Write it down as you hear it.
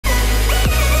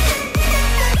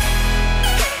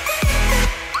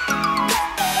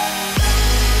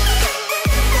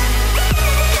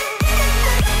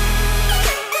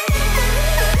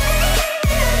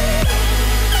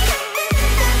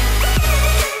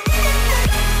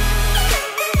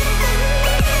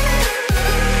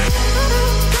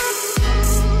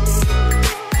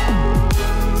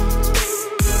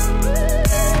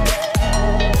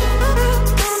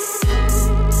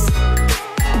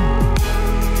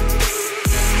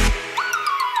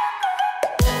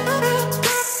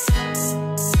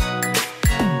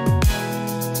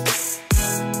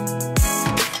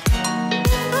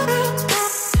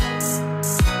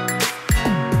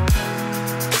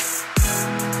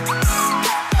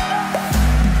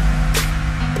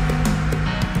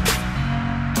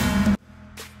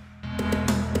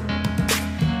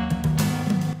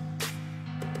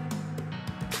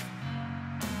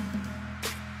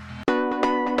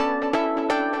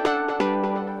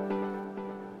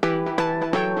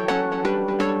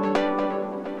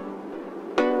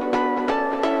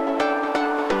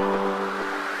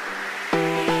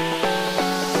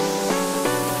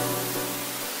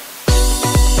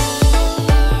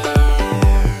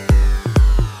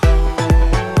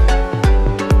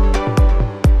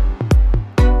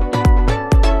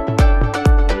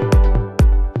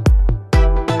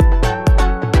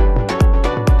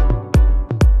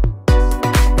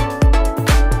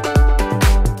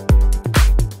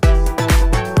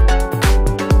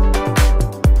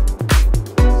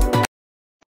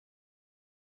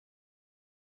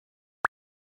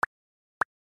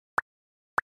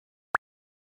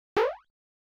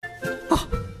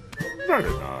Very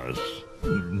nice.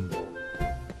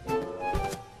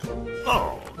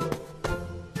 Oh.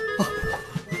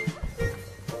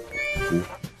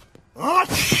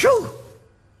 Achoo!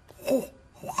 Oh,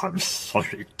 I'm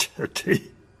sorry,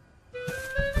 Teddy.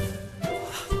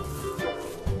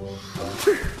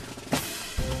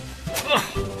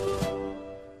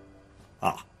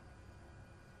 Ah.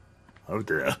 Oh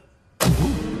dear.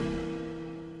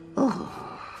 Oh.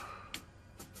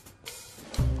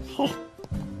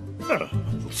 A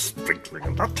sprinkling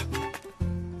of that.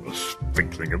 A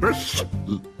sprinkling of this.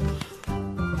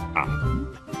 Ah.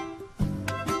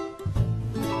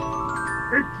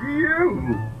 It's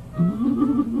you!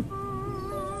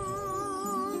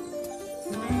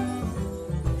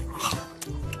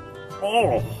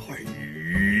 Oh,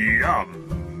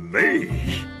 yummy!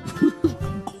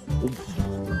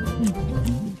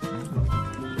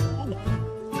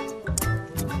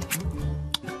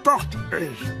 That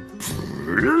is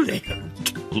brilliant!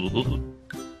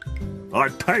 I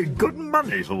paid good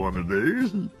money for one of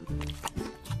these.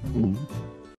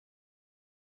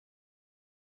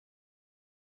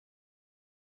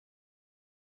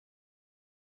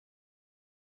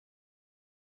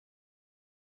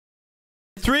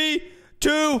 3,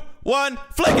 2, 1,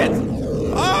 flick it!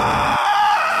 Ah!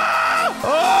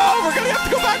 Oh, we're gonna have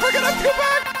to go back. We're gonna have to go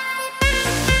back.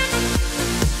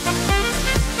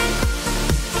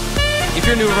 If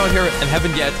you're new around here and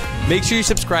haven't yet, make sure you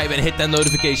subscribe and hit that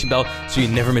notification bell so you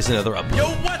never miss another upload. Yo,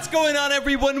 what's going on,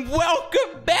 everyone?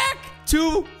 Welcome back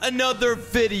to another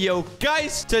video.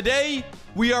 Guys, today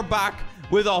we are back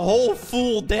with a whole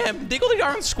full damn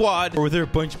Diggly-Darn squad. Or with a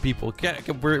bunch of people. Get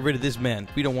rid of this man.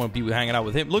 We don't want to be hanging out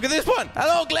with him. Look at this one.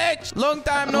 Hello, Glitch. Long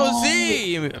time no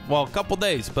see. Well, a couple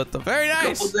days, but very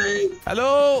nice. Couple days.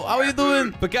 Hello, how are you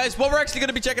doing? But guys, what we're actually going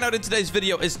to be checking out in today's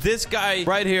video is this guy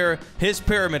right here, his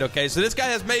pyramid, okay? So this guy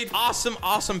has made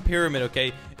awesome pyramid,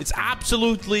 okay? It's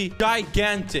absolutely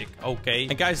gigantic, okay?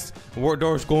 And guys,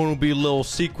 there's going to be a little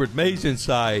secret maze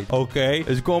inside, okay?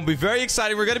 It's going to be very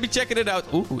exciting. We're going to be checking it out.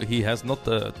 Ooh, he has not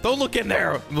the... Don't look in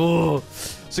there. Ugh.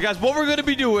 So guys, what we're going to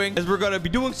be doing is we're going to be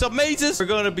doing some mazes. We're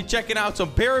going to be checking out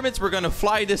some pyramids. We're going to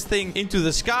fly this thing into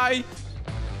the sky.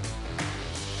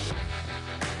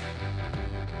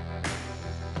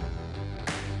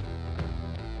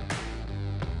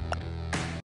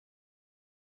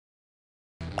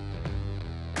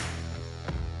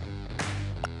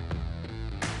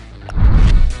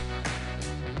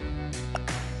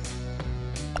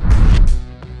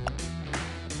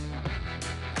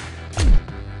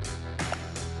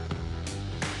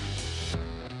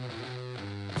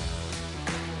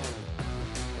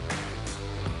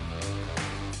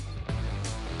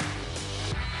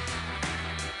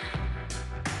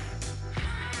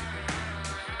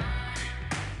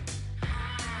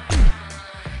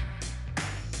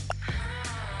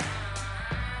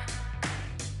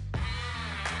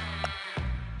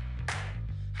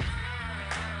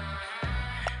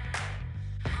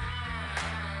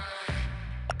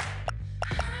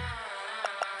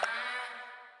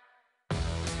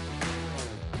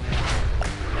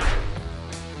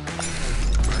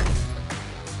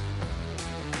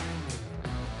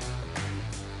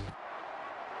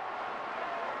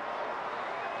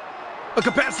 A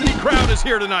capacity crowd is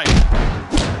here tonight.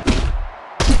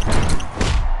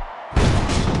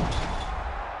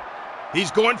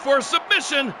 He's going for a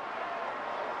submission.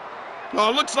 Oh,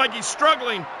 it looks like he's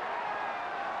struggling.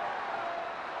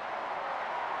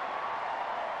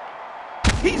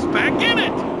 He's back in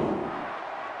it.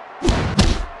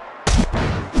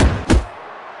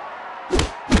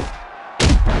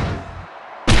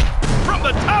 From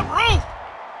the top rope.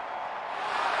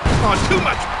 Oh, too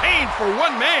much pain for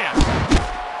one man.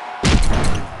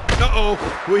 Uh-oh,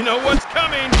 we know what's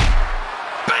coming.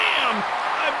 Bam!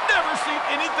 I've never seen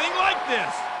anything like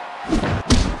this.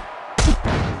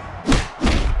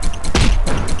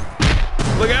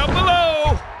 Look out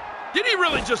below. Did he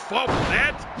really just fall for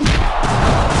that?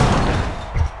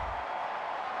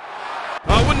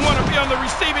 I wouldn't want to be on the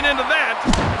receiving end of that.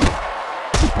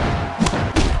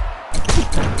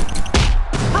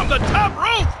 From the top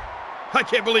rope. I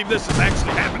can't believe this is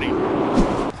actually happening.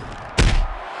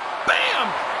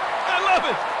 Bam! I love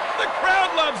it! The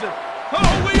crowd loves it!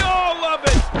 Oh, we all love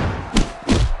it!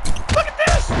 Look at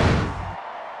this!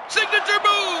 Signature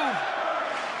move!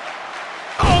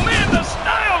 Oh, man, the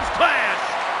Styles Clash!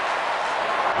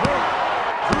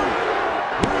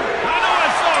 I know I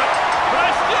saw it, but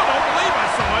I still don't believe I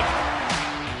saw it.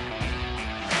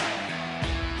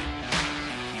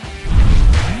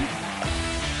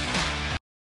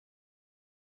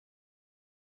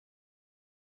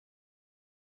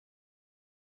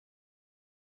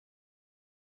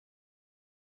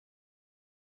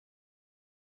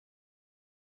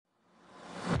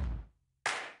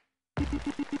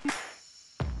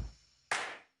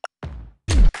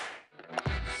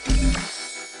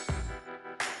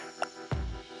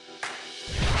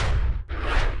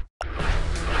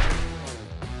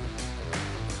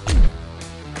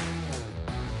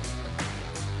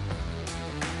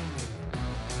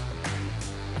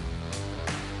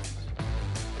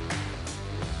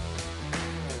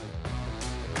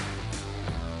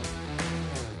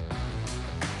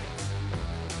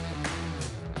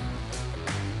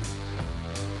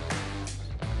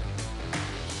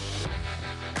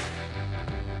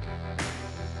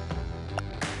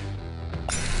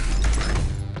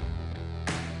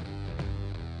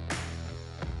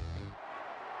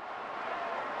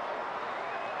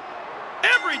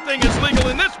 Anything is legal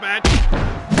in this match.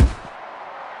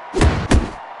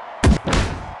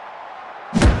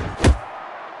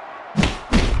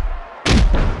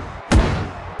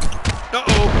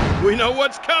 Uh-oh, we know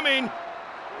what's coming.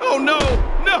 Oh, no,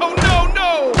 no, no,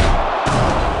 no.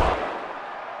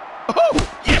 Oh,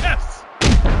 yes.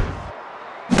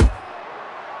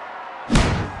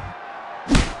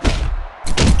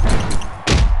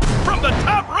 From the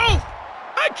top rope.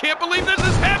 I can't believe this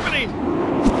is happening.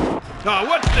 Oh,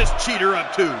 what's this cheater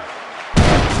up to?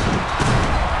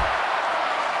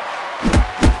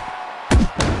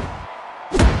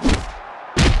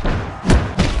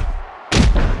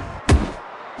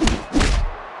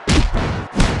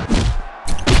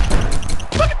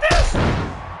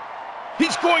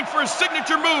 Going for a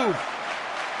signature move.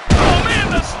 Oh, man,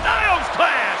 the Styles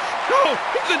Clash. Oh,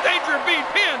 he's in danger of being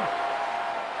pinned.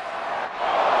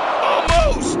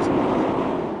 Almost.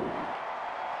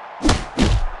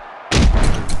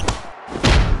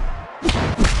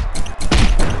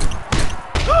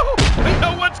 Oh, we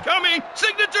know what's coming.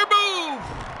 Signature move.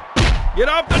 Get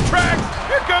off the tracks.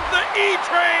 Here comes the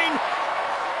E-Train.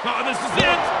 Oh, this is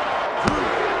it.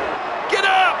 Get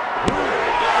up.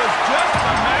 It was just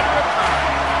a matter of time.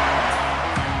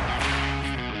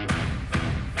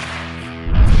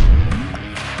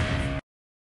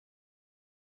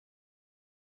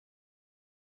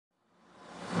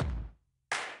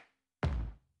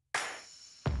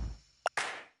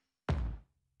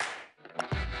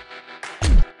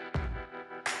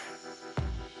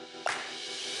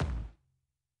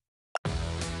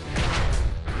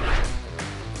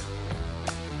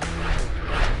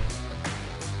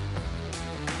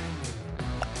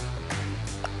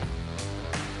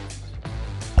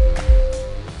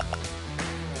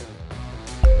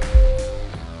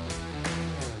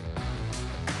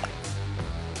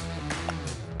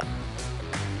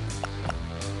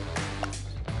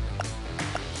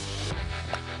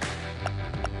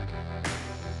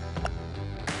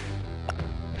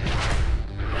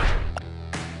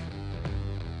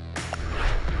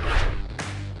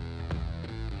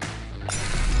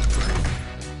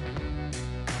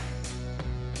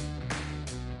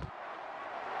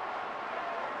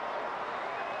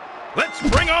 Let's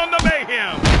bring on the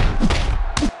mayhem!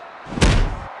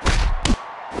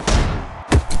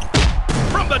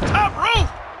 From the top rope!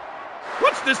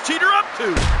 What's this cheater up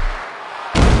to?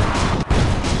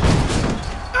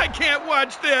 I can't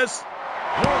watch this!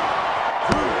 Oh,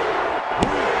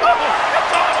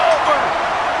 it's all over!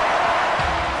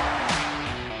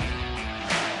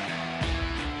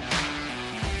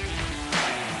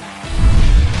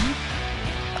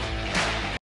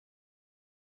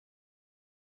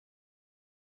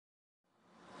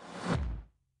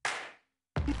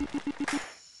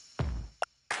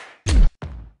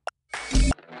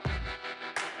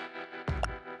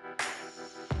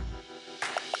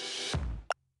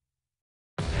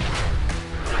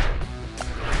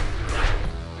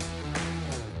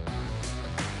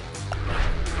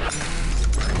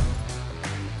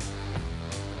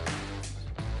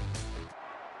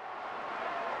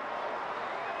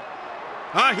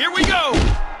 Here we go!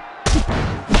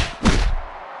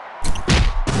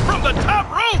 From the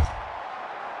top rope!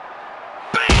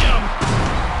 Bam!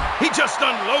 He just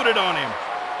unloaded on him.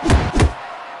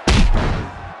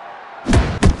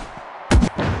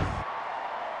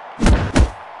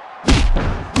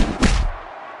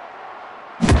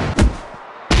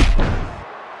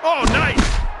 Oh, nice!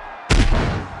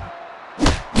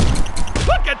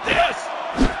 Look at this!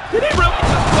 Did he really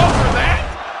just go for that?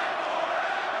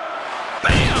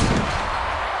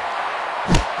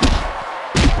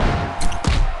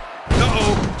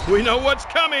 We know what's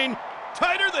coming.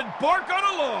 Tighter than bark on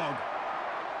a log.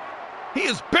 He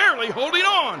is barely holding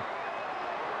on.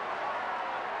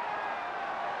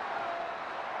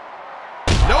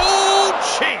 No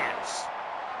chance.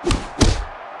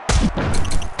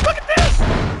 Look at this.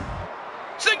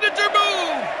 Signature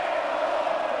move.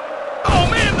 Oh,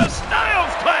 man, the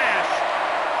Styles Clash.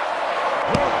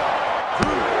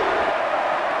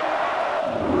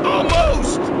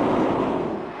 Almost.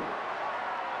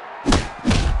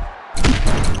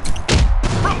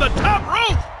 The top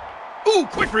rope! Ooh,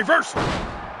 quick reversal!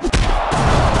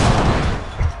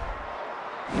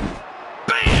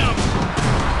 Bam!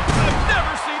 I've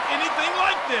never seen anything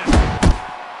like this!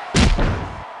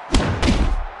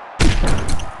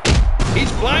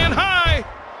 He's flying high!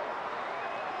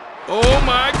 Oh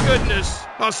my goodness!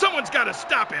 Oh, someone's got to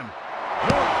stop him!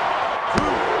 Someone's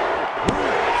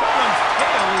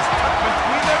tail is tucked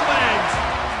between their legs!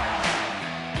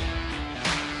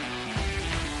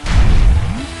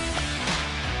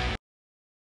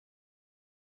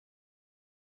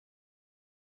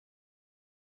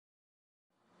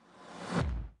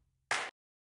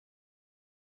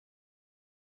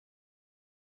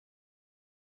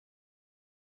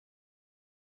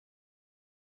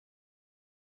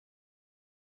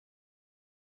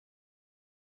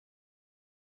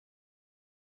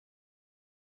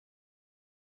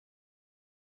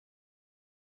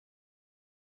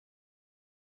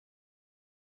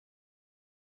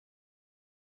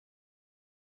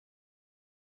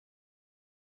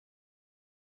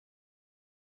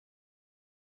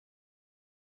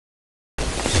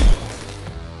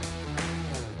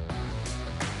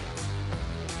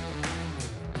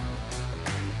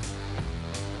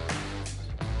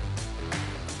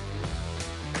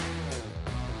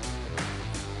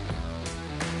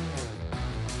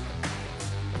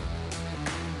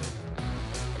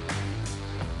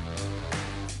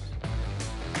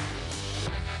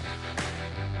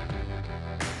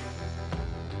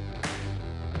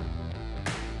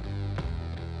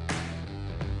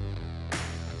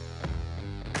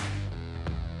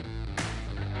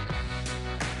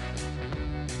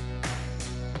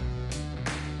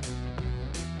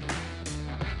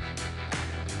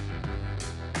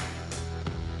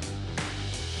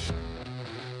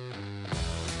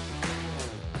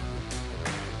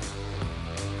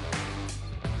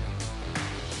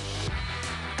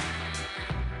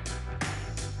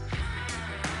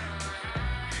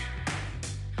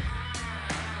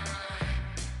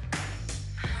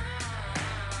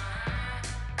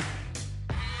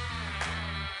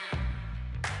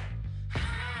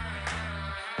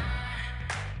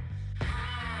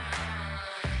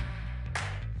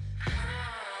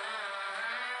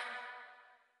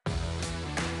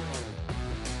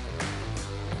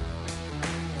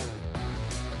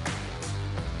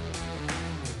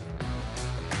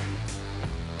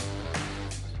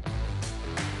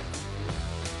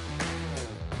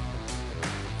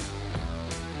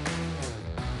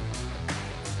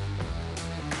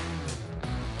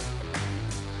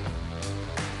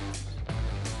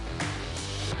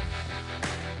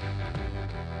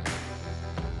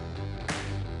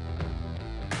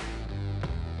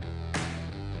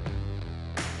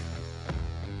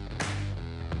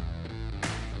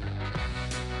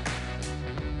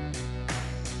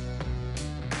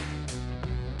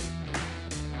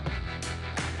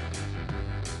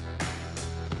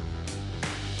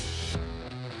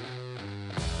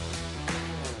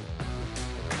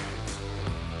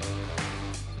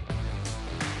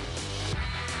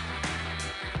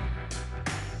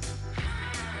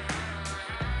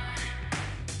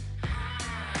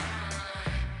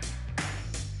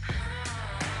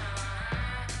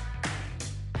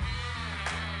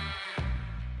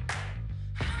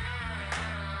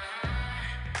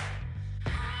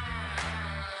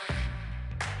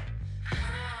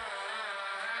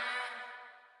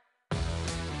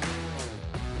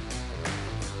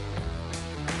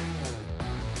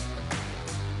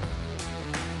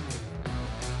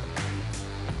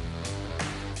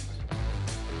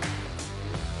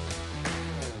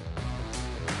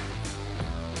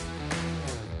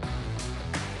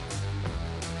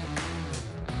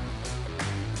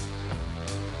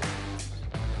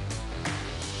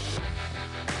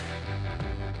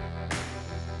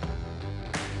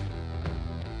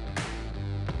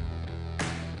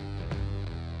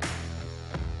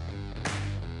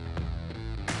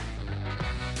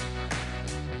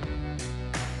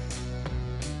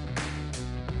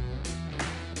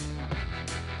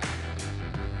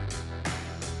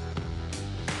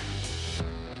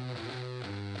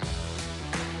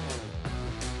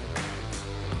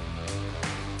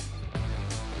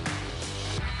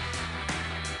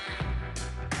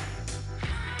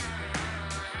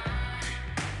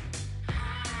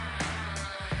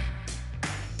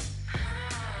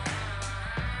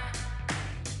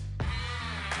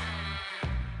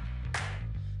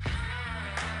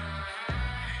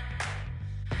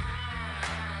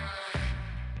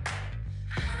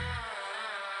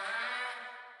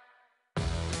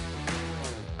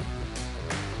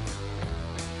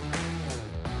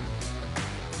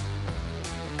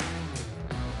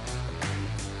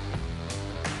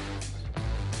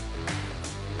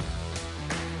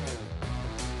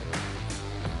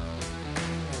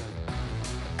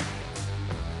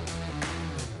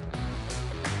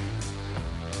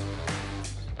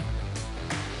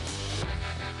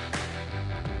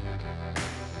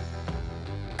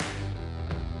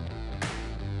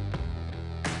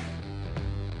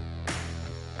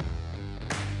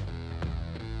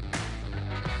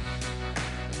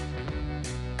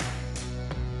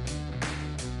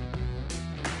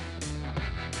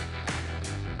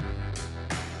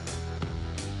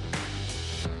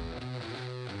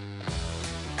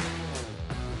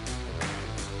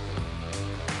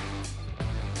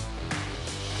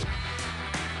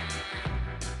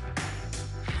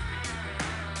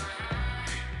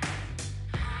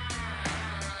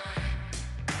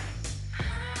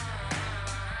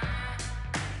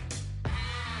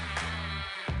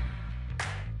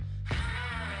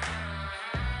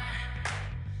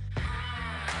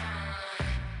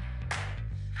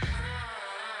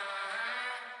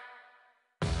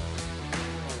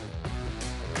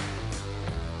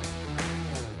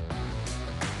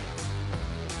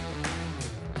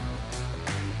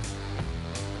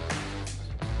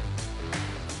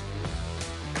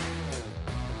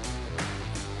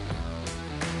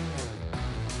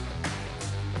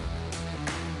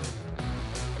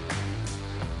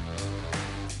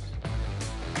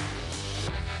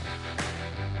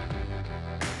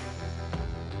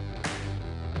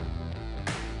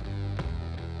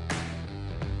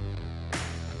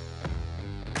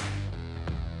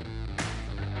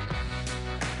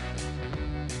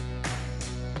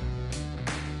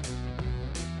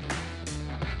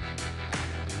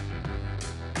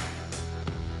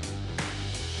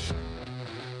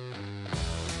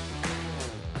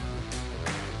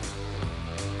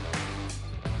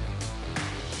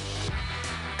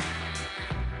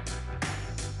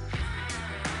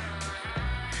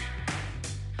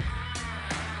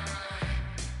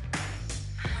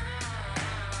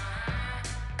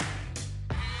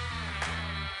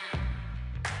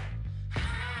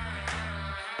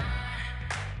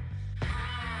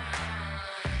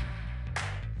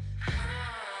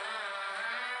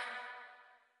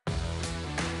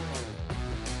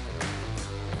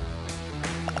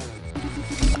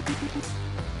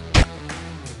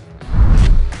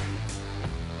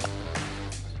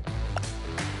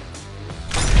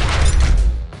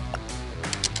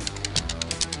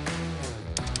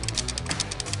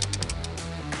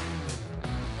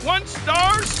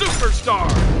 our superstar,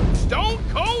 Stone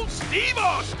Cold Steve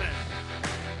Austin.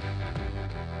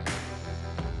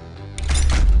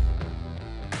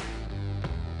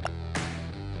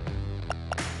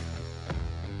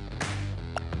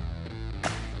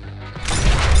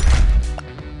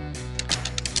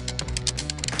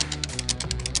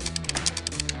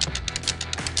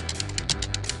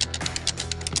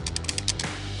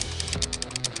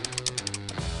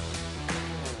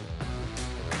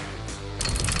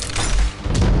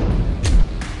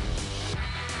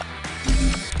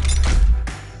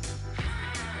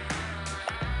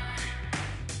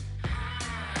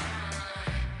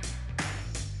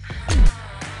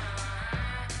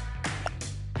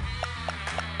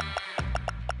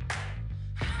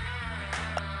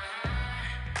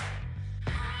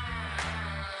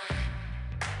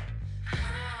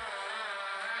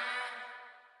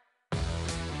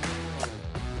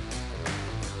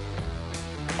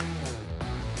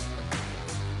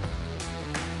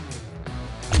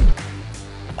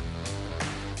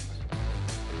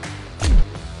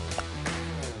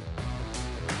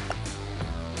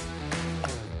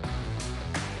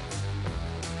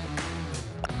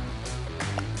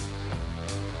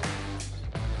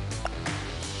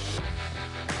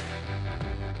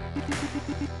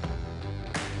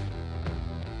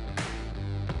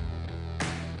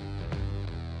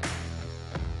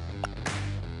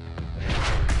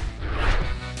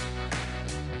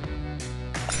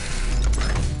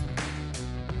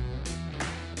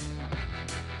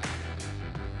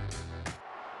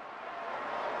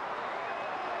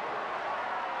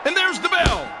 And there's the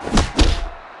bell.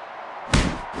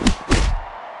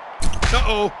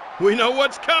 Uh-oh, we know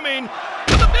what's coming.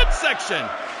 To the midsection.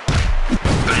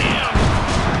 Bam!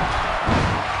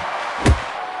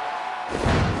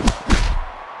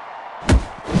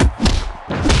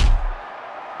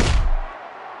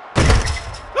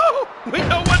 Oh, we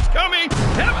know what's coming.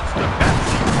 Heavens to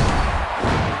Pepsi.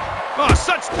 Oh,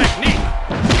 such technique.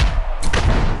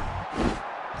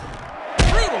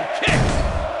 Brutal kick.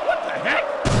 What the heck?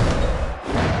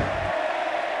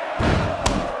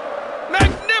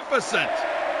 Magnificent.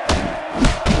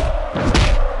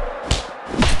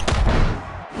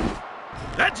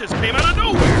 That just came out of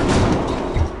nowhere.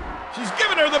 She's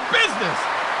giving her the business.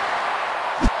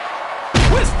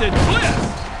 Twisted bliss.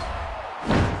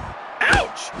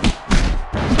 Ouch.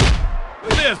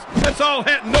 Look at this. That's all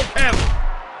hat and no paddle.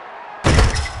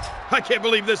 I can't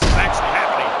believe this is actually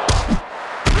happening.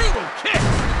 Brutal kick.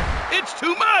 It's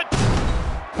too much.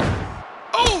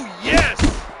 Oh, yes.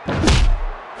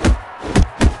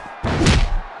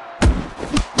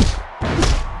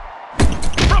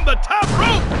 From the top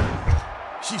rope.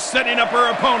 She's setting up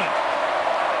her opponent.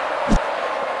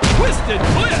 Twisted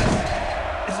bliss.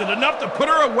 Is it enough to put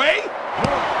her away?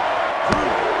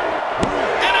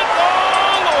 And it's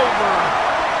all over.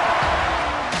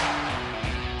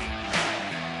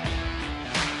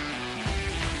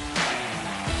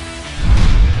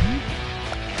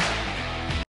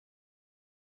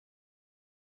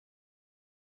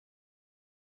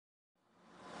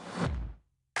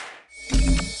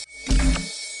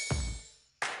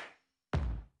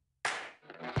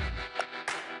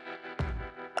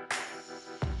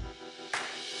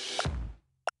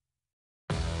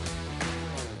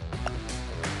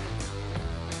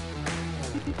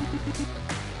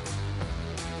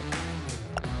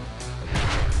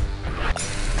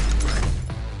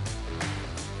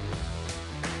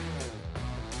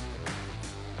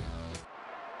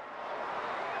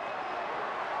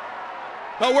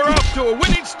 Well, we're off to a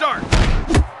winning start.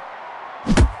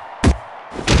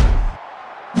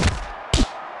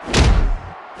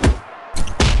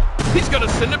 He's going to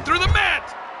send him through the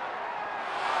mat.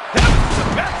 Heavens to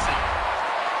Betsy.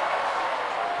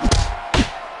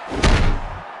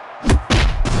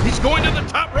 He's going to the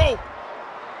top rope.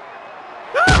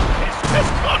 Ah, he's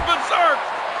just gone berserk.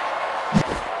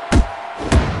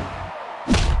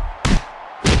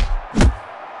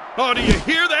 Oh, do you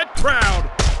hear that crowd?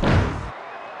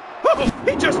 Oh,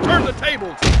 he just turned the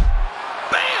tables.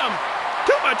 Bam!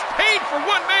 Too much pain for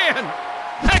one man.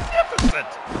 Magnificent.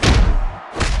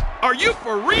 Are you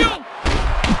for real?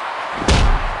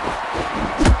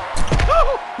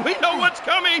 Oh, we know what's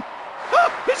coming.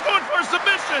 Oh, he's going for a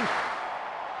submission.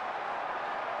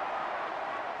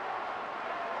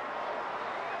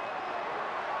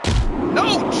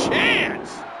 No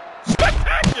chance.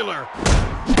 Spectacular.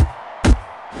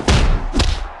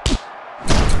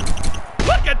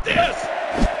 Look at this!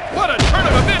 What a turn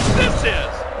of events this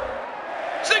is!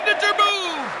 Signature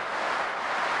move!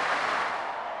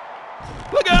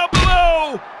 Look out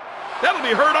below! That'll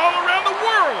be heard all around the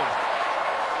world!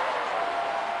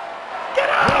 Get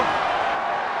out!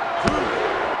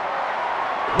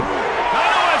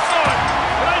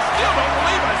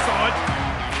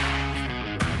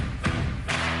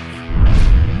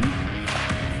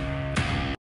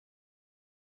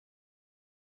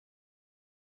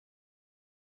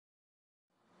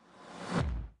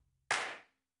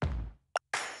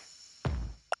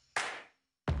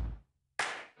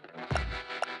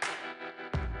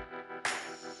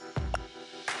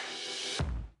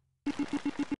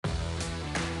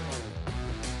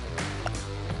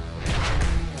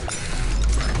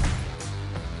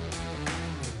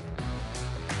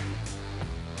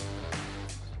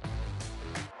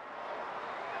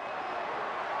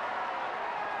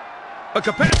 A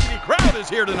capacity crowd is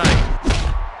here tonight.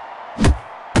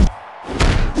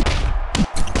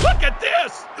 Look at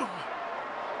this!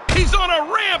 He's on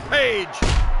a rampage!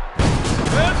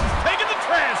 Wes is taking the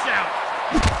trash out.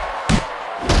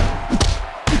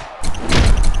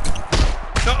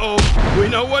 Uh-oh, we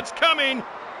know what's coming.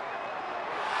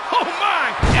 Oh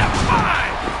my,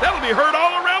 F5! That'll be heard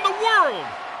all around the world.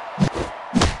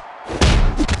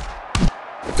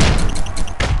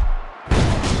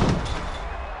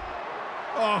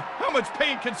 Oh, how much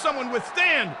pain can someone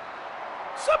withstand?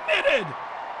 Submitted!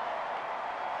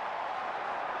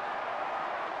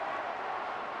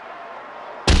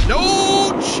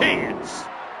 No chance!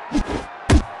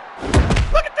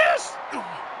 Look at this!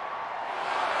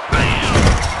 Bam!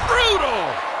 Brutal!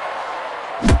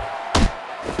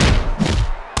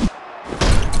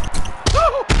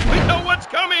 Oh, we know what's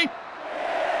coming!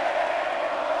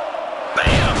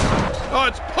 Bam! Oh,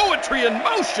 it's poetry in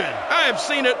motion! I have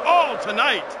seen it all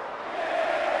tonight!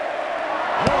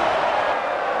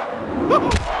 Oh,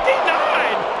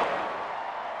 denied!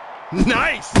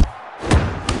 Nice!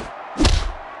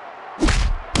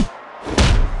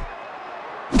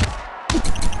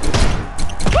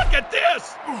 Look at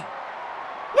this!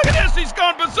 Look at this, he's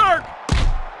gone berserk!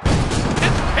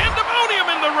 It's pandemonium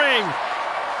in the ring!